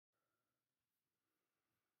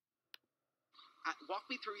Walk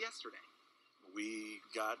me through yesterday. We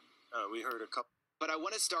heard a couple. But I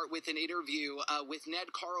want to start with an interview with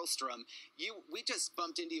Ned Carlstrom. We just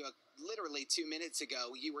bumped into you literally 2 minutes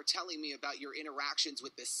ago. You were telling me about your interactions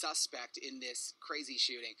with the suspect in this crazy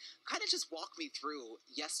shooting. Kind of just walk me through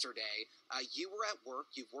yesterday. You were at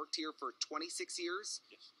work. You've worked here for 26 years.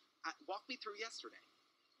 Yes. Walk me through yesterday.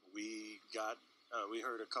 We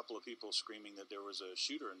heard a couple of people screaming that there was a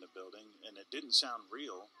shooter in the building, and it didn't sound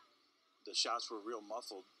real. The shots were real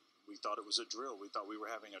muffled. We thought it was a drill. We thought we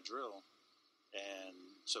were having a drill.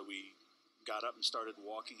 And so we got up and started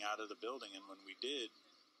walking out of the building, and when we did,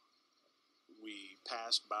 we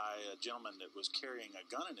passed by a gentleman that was carrying a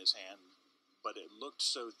gun in his hand, but it looked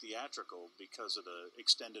so theatrical because of the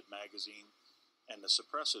extended magazine and the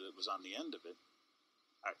suppressor that was on the end of it.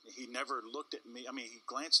 He never looked at me. I mean, he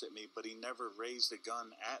glanced at me, but he never raised the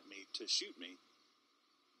gun at me to shoot me.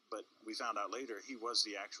 But we found out later he was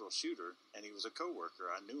the actual shooter, and he was a coworker.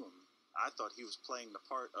 I knew him. I thought he was playing the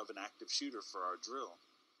part of an active shooter for our drill.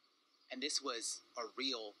 And this was a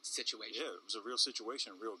real situation. Yeah, it was a real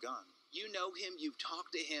situation, a real gun. You know him. You've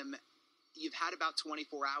talked to him. You've had about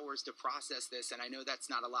 24 hours to process this, and I know that's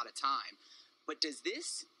not a lot of time. But does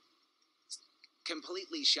this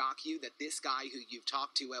completely shock you that this guy who you've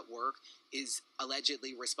talked to at work is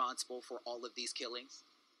allegedly responsible for all of these killings?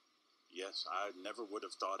 Yes, I never would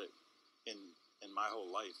have thought it in my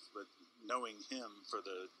whole life, but knowing him for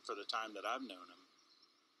the time that I've known him,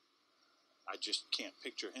 I just can't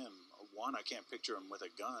picture him. One, I can't picture him with a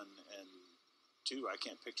gun, and two, I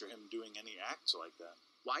can't picture him doing any acts like that.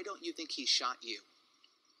 Why don't you think he shot you?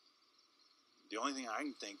 The only thing I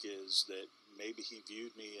can think is that maybe he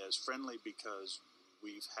viewed me as friendly because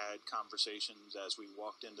we've had conversations as we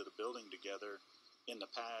walked into the building together in the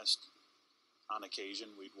past. On occasion,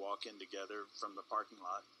 we'd walk in together from the parking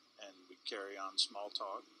lot and we'd carry on small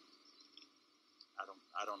talk.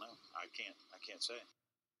 I don't know. I can't say.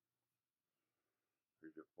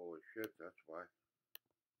 You're full of shit, that's why.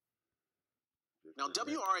 Now,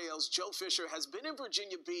 WRAL's Joe Fisher has been in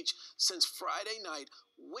Virginia Beach since Friday night,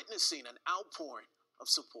 witnessing an outpouring of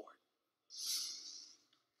support.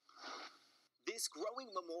 This growing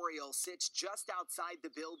memorial sits just outside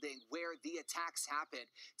the building where the attacks happened.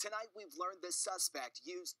 Tonight, we've learned the suspect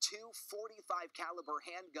used two .45 caliber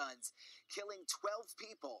handguns, killing 12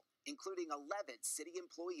 people, including 11 city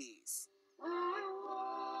employees.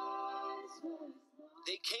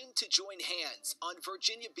 They came to join hands on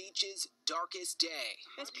Virginia Beach's darkest day.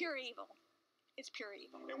 It's pure evil. It's pure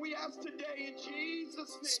evil. And we ask today in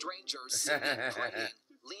Jesus' name. Strangers singing, praying,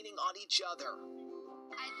 leaning on each other.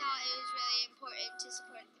 I thought it was really important to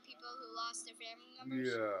support the people who lost their family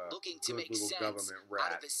members. Yeah. Looking to make sense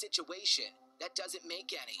out of a situation that doesn't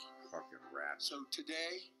make any. Fucking rat. So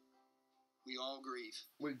today, we all grieve.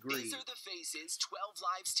 We grieve. These are the faces, 12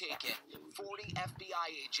 lives taken, 40 FBI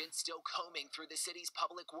agents still combing through the city's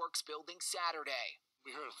public works building Saturday.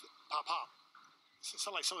 We heard pop, pop. It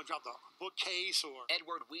sounded like someone dropped a bookcase or...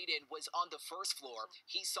 Edward Whedon was on the first floor.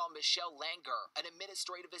 He saw Michelle Langer, an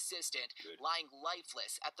administrative assistant, lying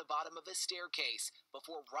lifeless at the bottom of a staircase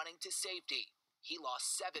before running to safety. He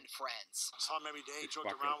lost 7 friends. I saw him every day,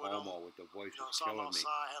 joked around with him. With the voice saw him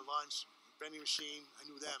outside, had lunch, vending machine. I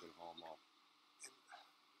knew them. Homo.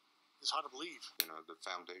 And it's hard to believe. You know, the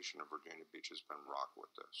foundation of Virginia Beach has been rocked with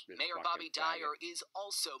this. Mayor Bobby Dyer is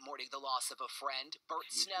also mourning the loss of a friend, Bert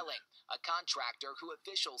Snelling, a contractor who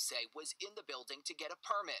officials say was in the building to get a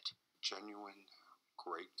permit. Genuine,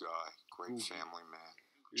 great guy, great family man.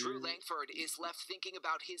 Drew Langford is left thinking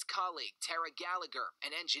about his colleague, Tara Gallagher,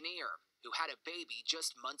 an engineer who had a baby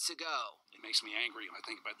just months ago. It makes me angry when I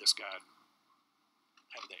think about this guy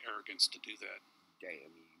having the arrogance to do that.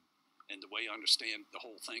 Damn you. And the way I understand the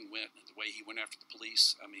whole thing went, and the way he went after the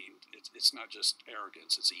police, I mean, it's not just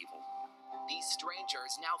arrogance, it's evil. These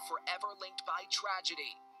strangers now forever linked by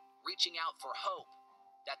tragedy, reaching out for hope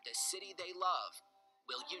that the city they love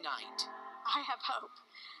will unite. I have hope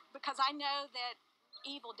because I know that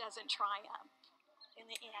evil doesn't triumph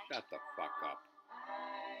in the end. Shut the fuck up.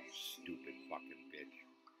 Stupid fucking bitch.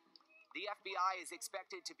 The FBI is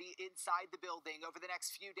expected to be inside the building over the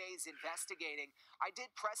next few days investigating. I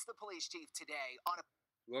did press the police chief today on a...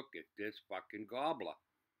 Look at this fucking gobbler.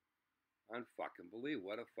 Unfucking believe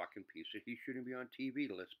what a fucking piece of... He shouldn't be on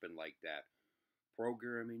TV lisping like that.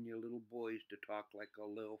 Programming your little boys to talk like a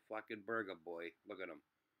little fucking burger boy. Look at him.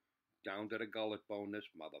 Down to the gullet bone,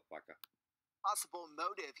 this motherfucker. Possible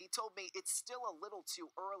motive. He told me it's still a little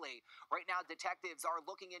too early. Right now, detectives are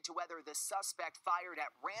looking into whether the suspect fired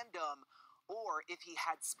at random or if he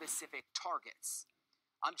had specific targets.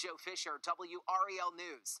 I'm Joe Fisher, WRAL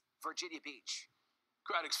News, Virginia Beach.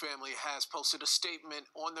 Craddock's family has posted a statement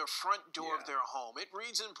on their front door of their home. It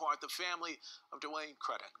reads in part, the family of Dwayne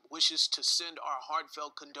Craddock wishes to send our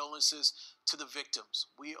heartfelt condolences to the victims.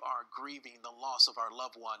 We are grieving the loss of our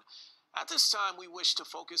loved one. At this time, we wish to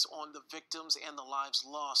focus on the victims and the lives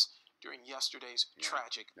lost during yesterday's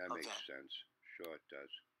tragic event. That makes sense. Sure it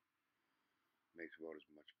does. Makes about as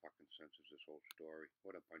much fucking sense as this whole story.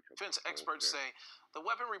 What a bunch of defense bullshit. experts say the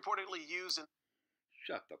weapon reportedly used in...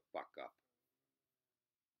 Shut the fuck up.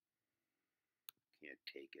 Can't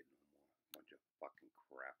take it no more. Bunch of fucking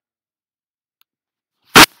crap.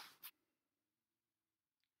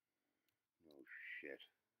 Oh shit.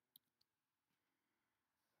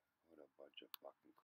 What a bunch of fucking